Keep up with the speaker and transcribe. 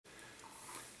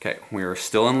Okay, we're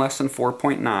still in lesson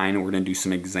 4.9. We're going to do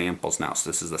some examples now. So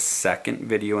this is the second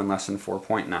video in lesson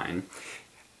 4.9.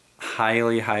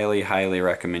 Highly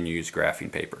recommend you use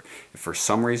graphing paper. If for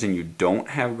some reason you don't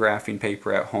have graphing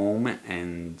paper at home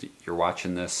and you're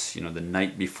watching this, the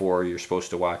night before you're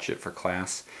supposed to watch it for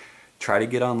class, try to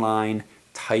get online,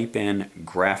 type in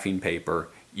graphing paper.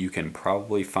 You can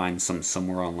probably find some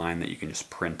somewhere online that you can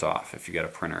just print off if you got a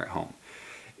printer at home.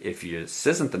 If this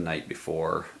isn't the night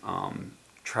before,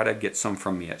 try to get some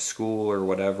from me at school or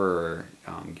whatever,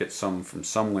 or get some from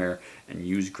somewhere and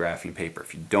use graphing paper.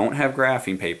 If you don't have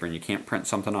graphing paper and you can't print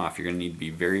something off, you're going to need to be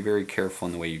very careful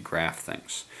in the way you graph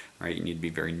things. All right, you need to be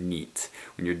very neat.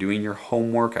 When you're doing your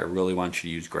homework, I really want you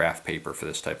to use graph paper for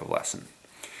this type of lesson.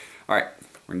 All right,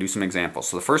 we're going to do some examples.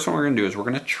 So the first one we're going to do is we're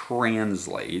going to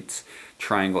translate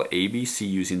triangle ABC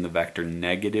using the vector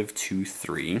 -2,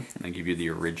 3. And I give you the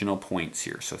original points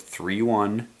here. So 3,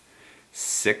 1,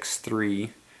 6,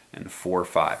 3, and 4,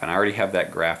 5. And I already have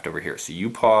that graphed over here. So you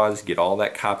pause, get all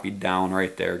that copied down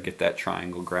right there, get that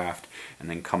triangle graphed, and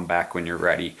then come back when you're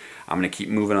ready. I'm going to keep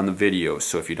moving on the video,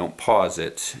 so if you don't pause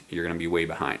it, you're going to be way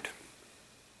behind.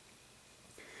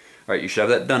 All right, you should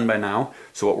have that done by now.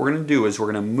 So what we're going to do is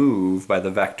we're going to move by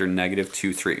the vector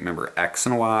 -2, 3. Remember, x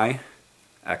and y.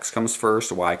 X comes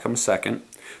first, y comes second.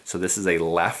 So this is a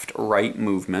left-right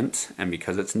movement, and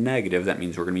because it's negative, that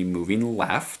means we're going to be moving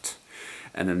left.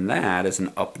 And then that is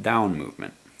an up-down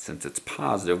movement. Since it's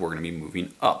positive, we're going to be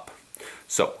moving up.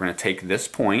 So we're going to take this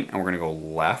point, and we're going to go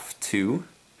left 2,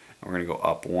 and we're going to go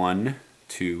up 1,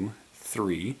 2,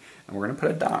 3, and we're going to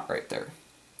put a dot right there.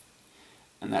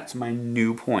 And that's my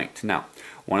new point. Now,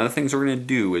 one of the things we're going to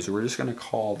do is we're just going to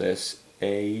call this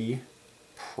A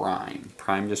prime.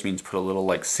 Prime just means put a little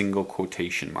like single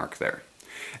quotation mark there.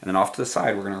 And then off to the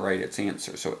side, we're going to write its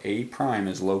answer. So A prime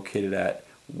is located at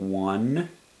 1,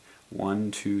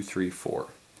 1, 2, 3, 4.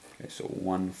 Okay, so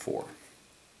 1, 4. All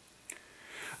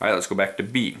right, let's go back to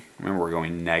B. Remember, we're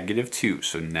going -2.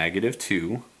 So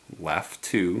 -2, left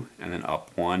 2, and then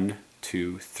up 1,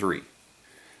 2, 3.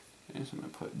 Okay, so I'm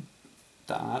going to put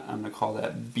dot. I'm going to call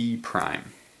that B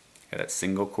prime. Okay, that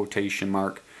single quotation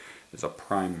mark is a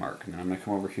prime mark. And then I'm going to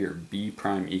come over here. B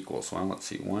prime equals, well, let's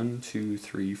see, 1, 2,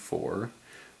 3, 4.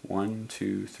 1,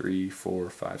 2, 3, 4,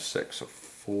 5, 6. So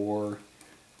 4,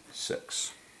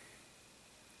 6.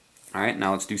 All right,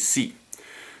 now let's do C.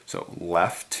 So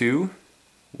left 2,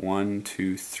 1,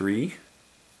 2, 3.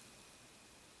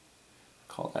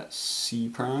 Call that C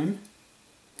prime.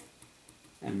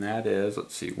 And that is,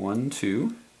 let's see, 1,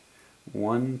 2,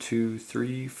 1, 2,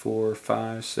 3, 4,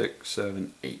 5, 6,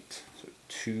 7, 8. So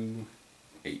 2,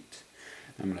 8.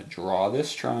 I'm going to draw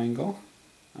this triangle.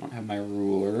 I don't have my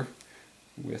ruler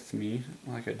with me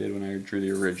like I did when I drew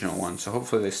the original one. So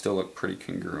hopefully they still look pretty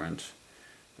congruent.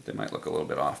 But they might look a little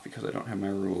bit off because I don't have my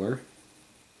ruler.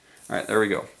 Alright, there we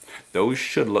go. Those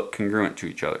should look congruent to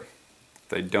each other. If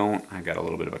they don't, I got a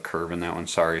little bit of a curve in that one,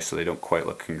 sorry, so they don't quite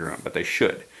look congruent, but they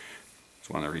should. It's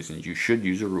one of the reasons you should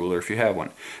use a ruler if you have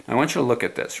one. Now I want you to look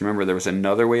at this. Remember, there was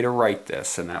another way to write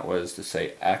this, and that was to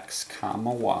say x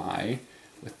comma y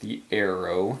with the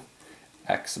arrow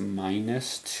x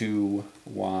minus 2,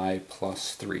 y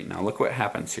plus 3. Now look what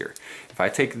happens here. If I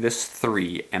take this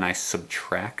 3 and I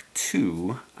subtract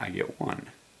 2, I get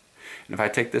 1. And if I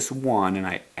take this 1 and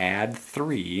I add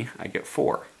 3, I get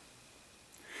 4.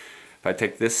 If I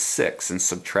take this 6 and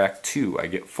subtract 2, I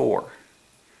get 4.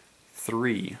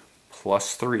 3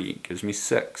 plus 3 gives me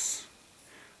 6.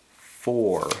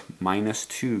 4 minus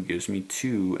 2 gives me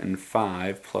 2, and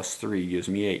 5 plus 3 gives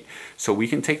me 8. So we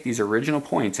can take these original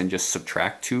points and just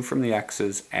subtract 2 from the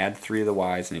x's, add 3 of the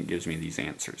y's, and it gives me these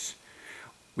answers.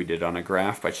 We did it on a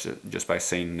graph just by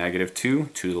saying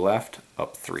 -2 to the left,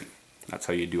 up 3. That's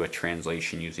how you do a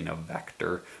translation using a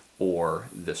vector or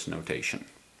this notation.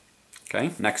 Okay,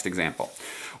 next example.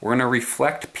 We're going to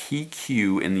reflect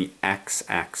PQ in the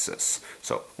x-axis.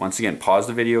 So once again, pause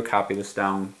the video, copy this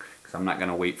down, because I'm not going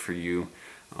to wait for you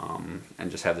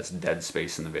and just have this dead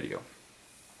space in the video.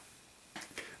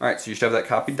 Alright, so you should have that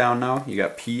copied down now. You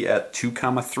got P at 2,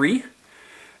 3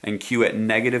 and Q at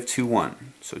 -2,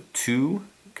 1. So 2,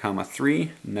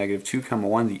 3, -2,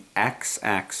 1, the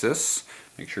x-axis.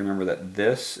 Make sure you remember that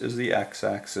this is the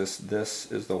x-axis,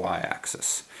 this is the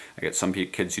y-axis. I get some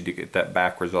kids who do get that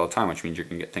backwards all the time, which means you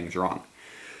can get things wrong.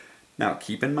 Now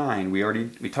keep in mind,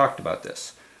 we talked about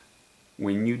this.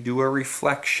 When you do a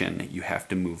reflection, you have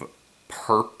to move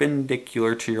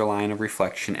perpendicular to your line of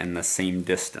reflection and the same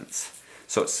distance.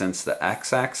 So since the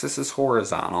x-axis is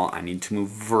horizontal, I need to move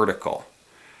vertical.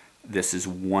 This is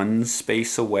 1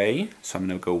 space away, so I'm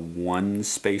going to go 1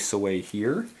 space away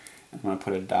here. I'm going to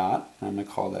put a dot, and I'm going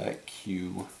to call that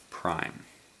Q prime.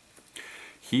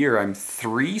 Here I'm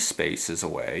 3 spaces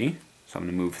away, so I'm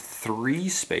going to move 3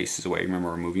 spaces away. Remember,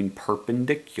 we're moving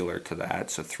perpendicular to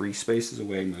that, so 3 spaces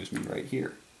away moves me right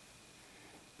here.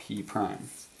 P prime.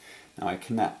 Now I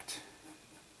connect.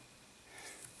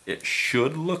 It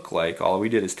should look like all we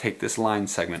did is take this line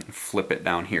segment and flip it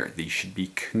down here. These should be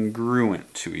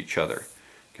congruent to each other.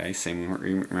 Okay, same,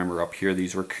 remember up here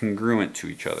these were congruent to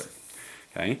each other.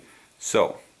 Okay,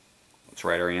 so let's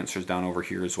write our answers down over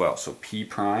here as well. So P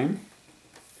prime,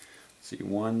 let's see,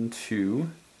 1, 2,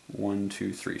 1,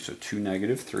 2, 3. So 2,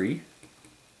 negative 3.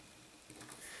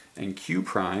 And Q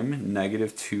prime,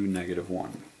 negative 2, negative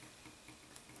 1.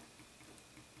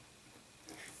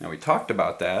 Now we talked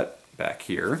about that back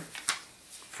here,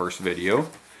 first video,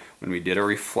 when we did a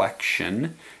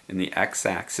reflection in the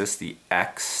x-axis, the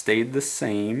x stayed the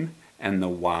same and the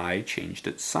y changed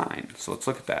its sign. So let's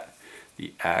look at that.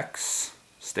 The x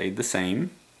stayed the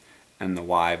same and the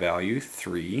y value,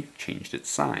 3, changed its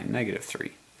sign, negative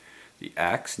 3. The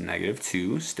x, negative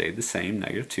 2, stayed the same,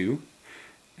 negative 2,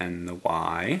 and the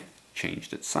y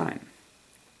changed its sign.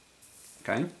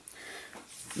 Okay?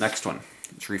 Next one.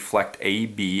 Let's reflect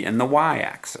AB in the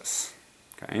y-axis.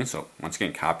 Okay, so once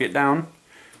again, copy it down.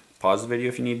 Pause the video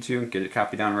if you need to. Get it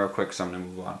copied down real quick, so I'm going to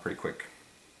move on pretty quick.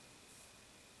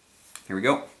 Here we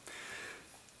go.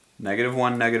 Negative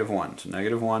 1, negative 1. So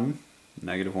negative 1,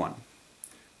 negative 1.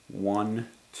 1,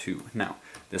 2. Now,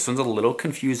 this one's a little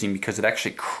confusing because it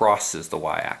actually crosses the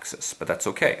y-axis, but that's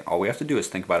okay. All we have to do is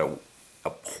think about a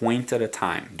point at a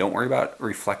time. Don't worry about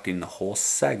reflecting the whole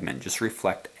segment. Just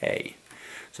reflect A.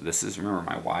 So this is, remember,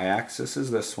 my y-axis is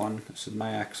this one. This is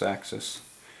my x-axis.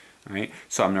 All right,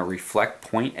 so I'm going to reflect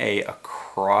point A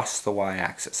across the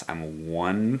y-axis. I'm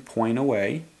 1 point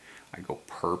away. I go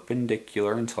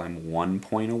perpendicular until I'm 1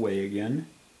 point away again,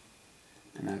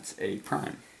 and that's A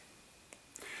prime.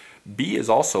 B is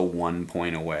also 1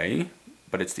 point away,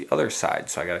 but it's the other side,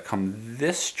 so I got to come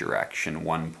this direction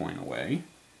 1 point away,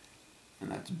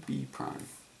 and that's B prime.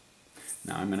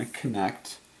 Now I'm going to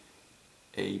connect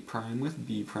A prime with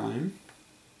B prime,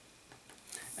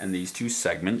 and these two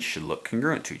segments should look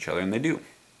congruent to each other, and they do.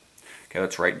 Okay,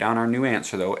 let's write down our new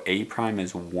answer though. A prime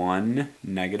is 1,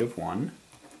 negative 1.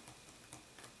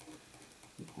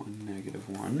 1, negative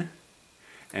 1.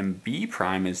 And B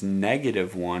prime is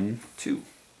negative 1, 2.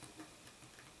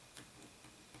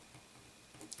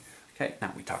 Okay,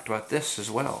 now we talked about this as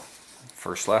well.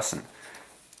 First lesson.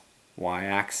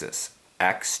 Y-axis.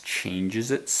 X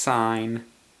changes its sign.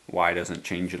 Y doesn't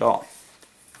change at all.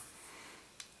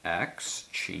 X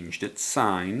changed its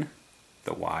sign.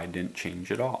 The Y didn't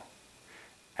change at all.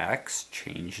 X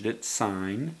changed its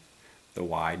sign. The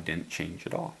Y didn't change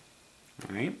at all.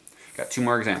 All right? Got 2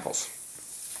 more examples.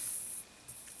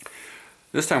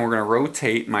 This time we're going to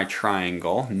rotate my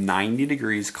triangle 90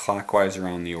 degrees clockwise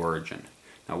around the origin.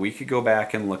 Now we could go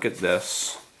back and look at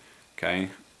this, okay?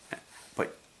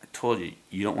 But I told you,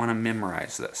 you don't want to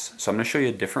memorize this. So I'm going to show you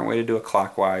a different way to do a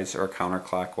clockwise or a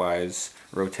counterclockwise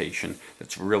rotation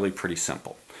that's really pretty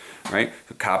simple. All right?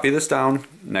 So copy this down,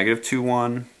 negative 2,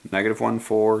 1, negative 1,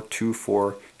 4, 2,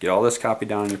 4. Get all this copied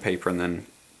down on your paper and then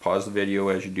pause the video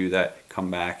as you do that,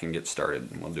 come back and get started,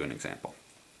 and we'll do an example.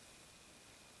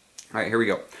 All right, here we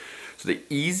go. So the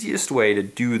easiest way to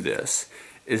do this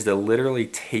is to literally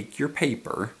take your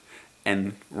paper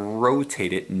and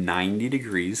rotate it 90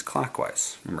 degrees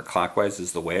clockwise. Remember, clockwise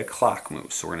is the way a clock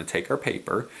moves. So we're going to take our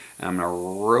paper and I'm going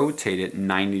to rotate it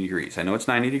 90 degrees. I know it's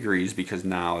 90 degrees because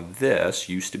now this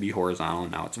used to be horizontal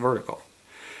and now it's vertical.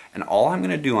 And all I'm going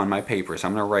to do on my paper is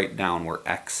I'm going to write down where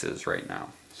X is right now.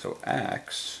 So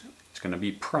X, it's going to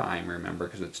be prime, remember,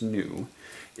 because it's new,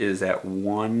 is at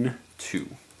 1, 2.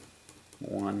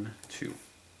 1, 2.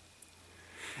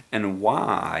 And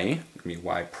Y, I mean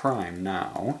Y prime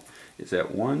now, is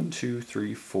at 1, 2,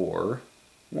 3, 4,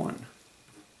 1.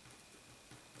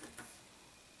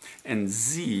 And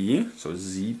Z, so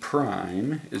Z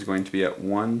prime, is going to be at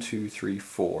 1, 2, 3,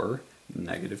 4,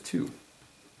 negative 2.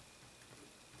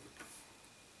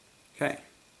 Okay.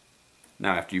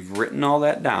 Now after you've written all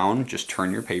that down, just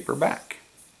turn your paper back.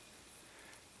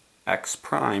 X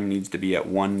prime needs to be at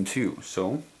 1, 2.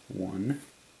 So 1,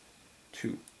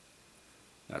 2.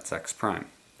 That's X prime.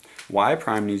 Y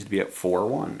prime needs to be at 4,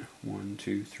 1. 1,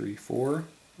 2, 3, 4,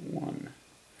 1.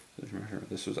 Remember,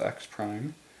 this was X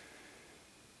prime.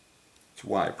 It's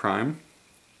Y prime.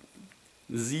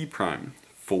 Z prime.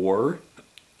 4,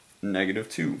 negative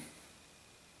 2.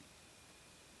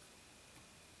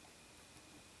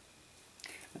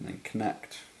 And then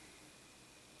connect.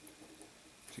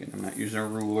 So again, I'm not using a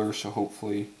ruler, so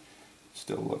hopefully it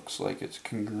still looks like it's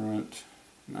congruent.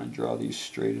 And I draw these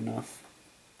straight enough.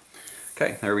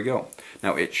 Okay, there we go.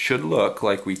 Now it should look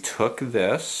like we took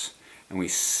this and we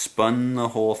spun the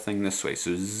whole thing this way.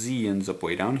 So Z ends up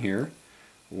way down here,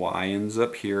 Y ends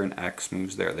up here, and X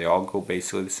moves there. They all go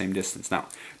basically the same distance. Now,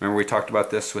 remember we talked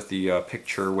about this with the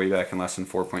picture way back in lesson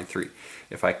 4.3.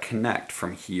 If I connect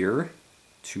from here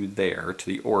to there, to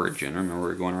the origin, remember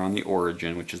we're going around the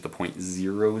origin, which is the point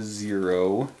 0,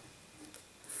 0.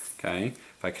 Okay,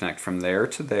 if I connect from there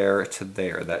to there to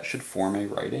there, that should form a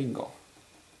right angle.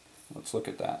 Let's look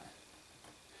at that.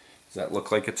 Does that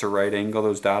look like it's a right angle,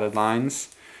 those dotted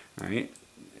lines? All right,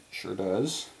 it sure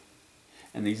does.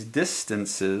 And these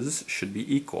distances should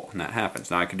be equal, and that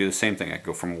happens. Now I could do the same thing. I could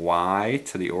go from Y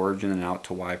to the origin and out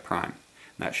to Y prime.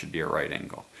 And that should be a right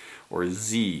angle. Or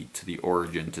Z to the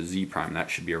origin to Z prime.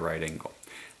 That should be a right angle.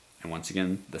 And once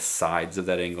again, the sides of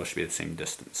that angle should be the same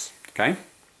distance. Okay?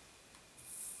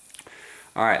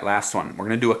 All right, last one. We're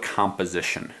going to do a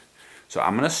composition. So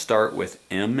I'm going to start with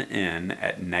MN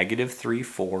at -3,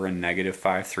 4 and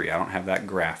 -5, 3. I don't have that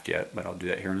graphed yet, but I'll do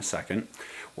that here in a second.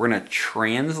 We're going to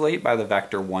translate by the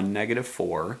vector 1,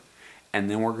 -4, and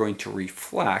then we're going to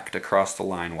reflect across the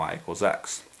line y equals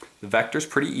x. The vector's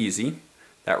pretty easy.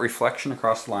 That reflection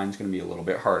across the line is going to be a little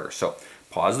bit harder. So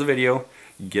pause the video,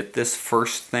 get this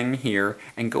first thing here,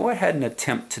 and go ahead and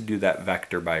attempt to do that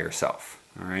vector by yourself.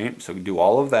 All right, so do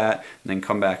all of that, and then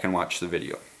come back and watch the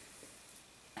video.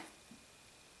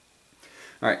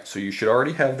 All right, so you should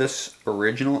already have this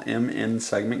original MN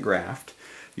segment graphed.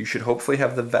 You should hopefully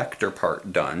have the vector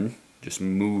part done, just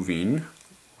moving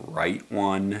right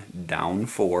 1, down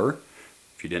 4.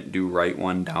 If you didn't do right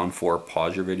 1, down 4,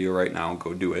 pause your video right now and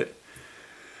go do it.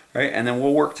 All right, and then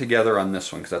we'll work together on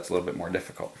this one because that's a little bit more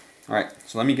difficult. All right,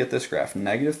 so let me get this graph.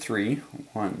 -3,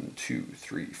 1, 2,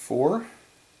 3, 4.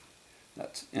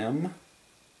 That's M.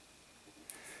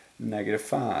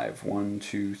 -5, 1,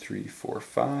 2, 3, 4,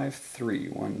 5, 3,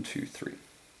 1, 2, 3.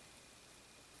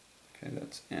 Okay,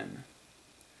 that's N.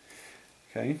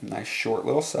 Okay, nice short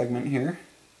little segment here.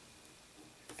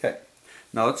 Okay,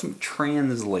 now let's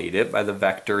translate it by the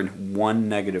vector 1,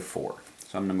 -4.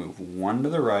 So I'm going to move 1 to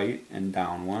the right and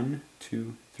down 1,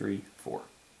 2, 3, 4.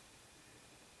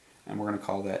 And we're going to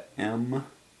call that M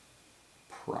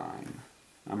prime.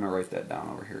 I'm going to write that down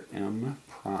over here. M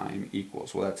prime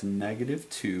equals, well, that's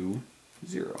 -2,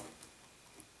 0.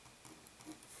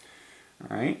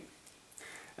 All right,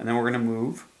 and then we're going to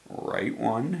move right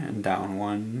 1 and down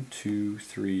 1, 2,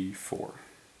 3, 4.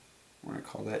 We're going to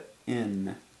call that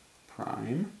N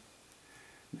prime.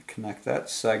 Connect that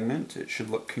segment. It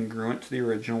should look congruent to the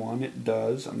original one. It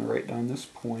does. I'm going to write down this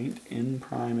point. N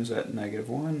prime is at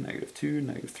 -1, -2,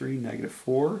 -3,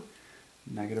 -4,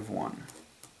 -1.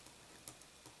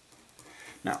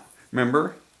 Now,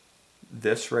 remember,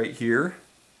 this right here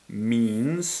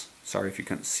means, sorry if you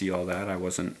couldn't see all that, I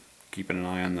wasn't keeping an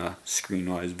eye on the screen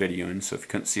while I was videoing, so if you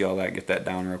couldn't see all that, get that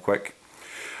down real quick.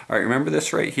 All right, remember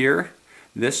this right here?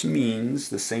 This means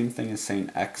the same thing as saying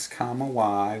x comma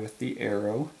y with the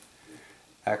arrow,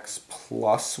 x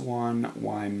plus 1,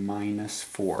 y minus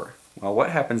 4. Well,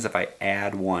 what happens if I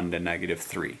add 1 to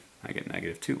 -3? I get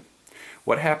 -2.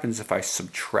 What happens if I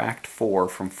subtract 4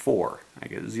 from 4? I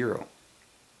get 0.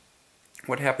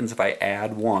 What happens if I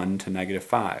add 1 to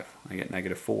 -5? I get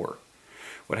 -4.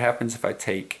 What happens if I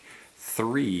take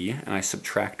 3 and I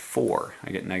subtract 4? I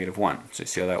get -1. So you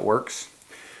see how that works?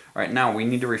 All right, now we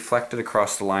need to reflect it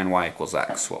across the line y equals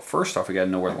x. Well, first off, we got to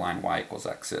know where the line y equals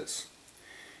x is.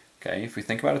 Okay, if we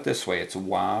think about it this way, it's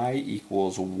y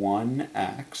equals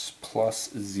 1x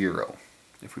plus 0.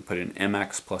 If we put it in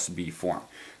mx plus b form.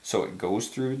 So it goes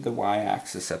through the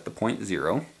y-axis at the point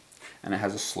 0, and it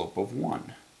has a slope of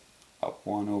 1. Up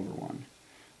 1 over 1,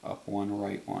 up 1,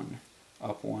 right 1,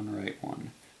 up 1, right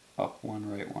 1, up 1,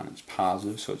 right 1. It's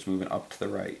positive, so it's moving up to the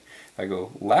right. If I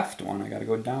go left 1, I got to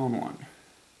go down 1.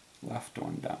 Left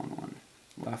 1, down 1,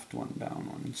 left 1, down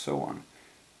 1, and so on.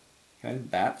 Okay,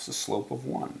 that's the slope of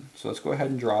 1. So let's go ahead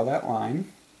and draw that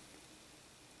line.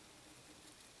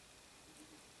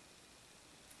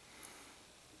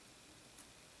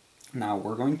 Now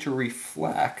we're going to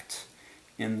reflect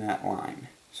in that line.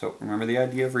 So remember, the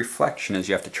idea of reflection is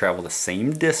you have to travel the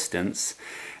same distance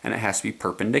and it has to be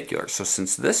perpendicular. So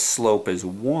since this slope is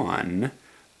 1,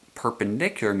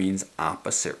 perpendicular means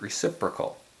opposite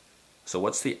reciprocal. So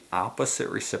what's the opposite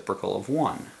reciprocal of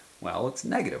 1? Well, it's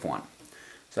 -1.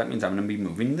 So that means I'm going to be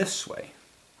moving this way.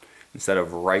 Instead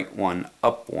of right 1,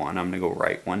 up 1, I'm going to go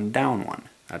right 1, down 1.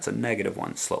 That's a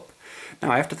 -1 slope.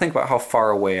 Now I have to think about how far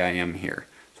away I am here.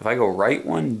 So if I go right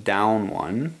 1, down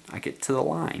 1, I get to the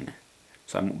line.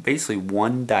 So I'm basically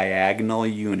one diagonal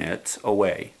unit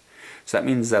away. So that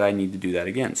means that I need to do that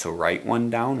again. So right 1,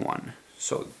 down 1.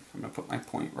 So I'm going to put my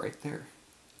point right there.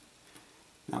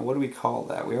 Now what do we call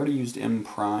that? We already used m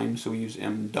prime, so we use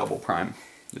m double prime.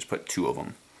 Just put two of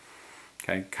them.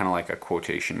 Okay, kind of like a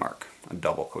quotation mark, a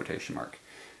double quotation mark.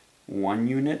 1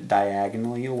 unit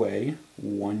diagonally away,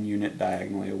 1 unit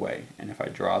diagonally away. And if I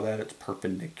draw that, it's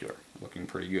perpendicular. Looking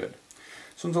pretty good.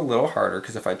 This one's a little harder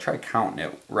because if I try counting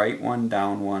it, right one,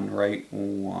 down one, right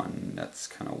one, that's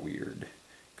kind of weird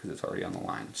because it's already on the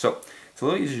line. So it's a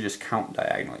little easier to just count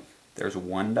diagonally. There's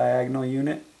one diagonal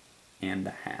unit and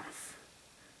a half.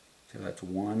 So that's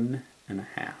 1 and a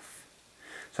half.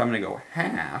 So I'm going to go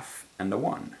half and a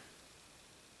 1.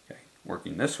 Okay,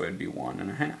 working this way would be 1 and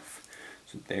a half.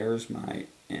 So there's my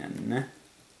n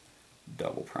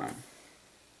double prime.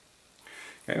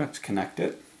 Okay, let's connect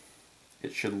it.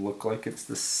 It should look like it's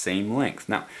the same length.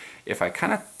 Now, if I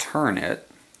kind of turn it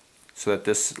so that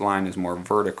this line is more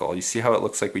vertical, you see how it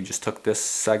looks like we just took this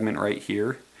segment right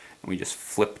here and we just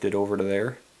flipped it over to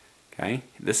there? Okay,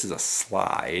 this is a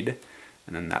slide,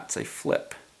 and then that's a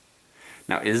flip.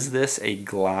 Now, is this a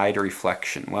glide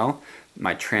reflection? Well,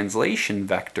 my translation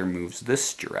vector moves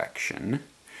this direction.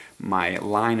 My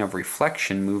line of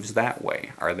reflection moves that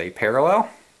way. Are they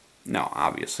parallel? No,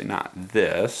 obviously not.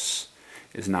 This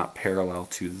is not parallel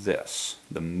to this.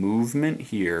 The movement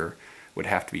here would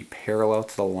have to be parallel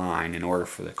to the line in order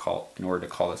to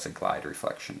call this a glide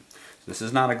reflection. So this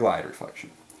is not a glide reflection.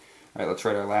 All right, let's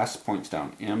write our last points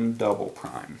down. M double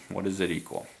prime. What does it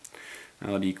equal?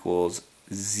 Well, it equals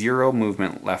 0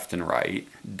 movement left and right,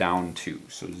 down 2.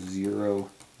 So 0,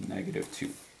 negative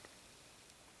 2.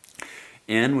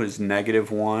 N was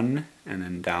negative 1, and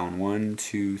then down 1,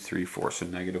 2, 3, 4. So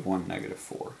negative 1, negative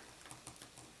 4.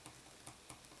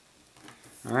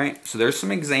 All right, so there's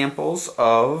some examples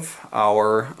of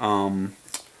our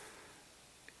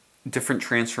different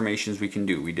transformations we can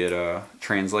do. We did a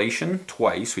translation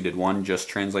twice. We did one just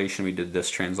translation. We did this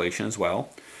translation as well.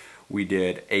 We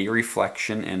did a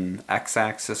reflection in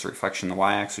x-axis, reflection in the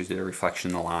y-axis. We did a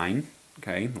reflection in the line.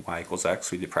 Okay, y equals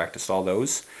x. We practiced all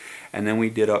those. And then we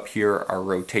did up here our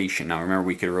rotation. Now remember,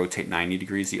 we could rotate 90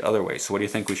 degrees the other way. So what do you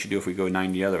think we should do if we go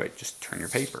 90 the other way? Just turn your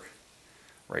paper.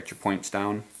 Write your points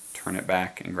down, turn it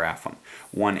back, and graph them.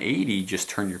 180, just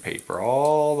turn your paper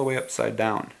all the way upside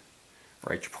down.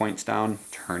 Write your points down,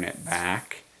 turn it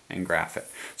back, and graph it.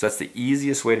 So that's the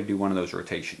easiest way to do one of those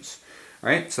rotations. All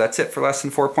right, so that's it for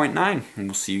lesson 4.9, and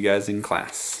we'll see you guys in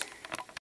class.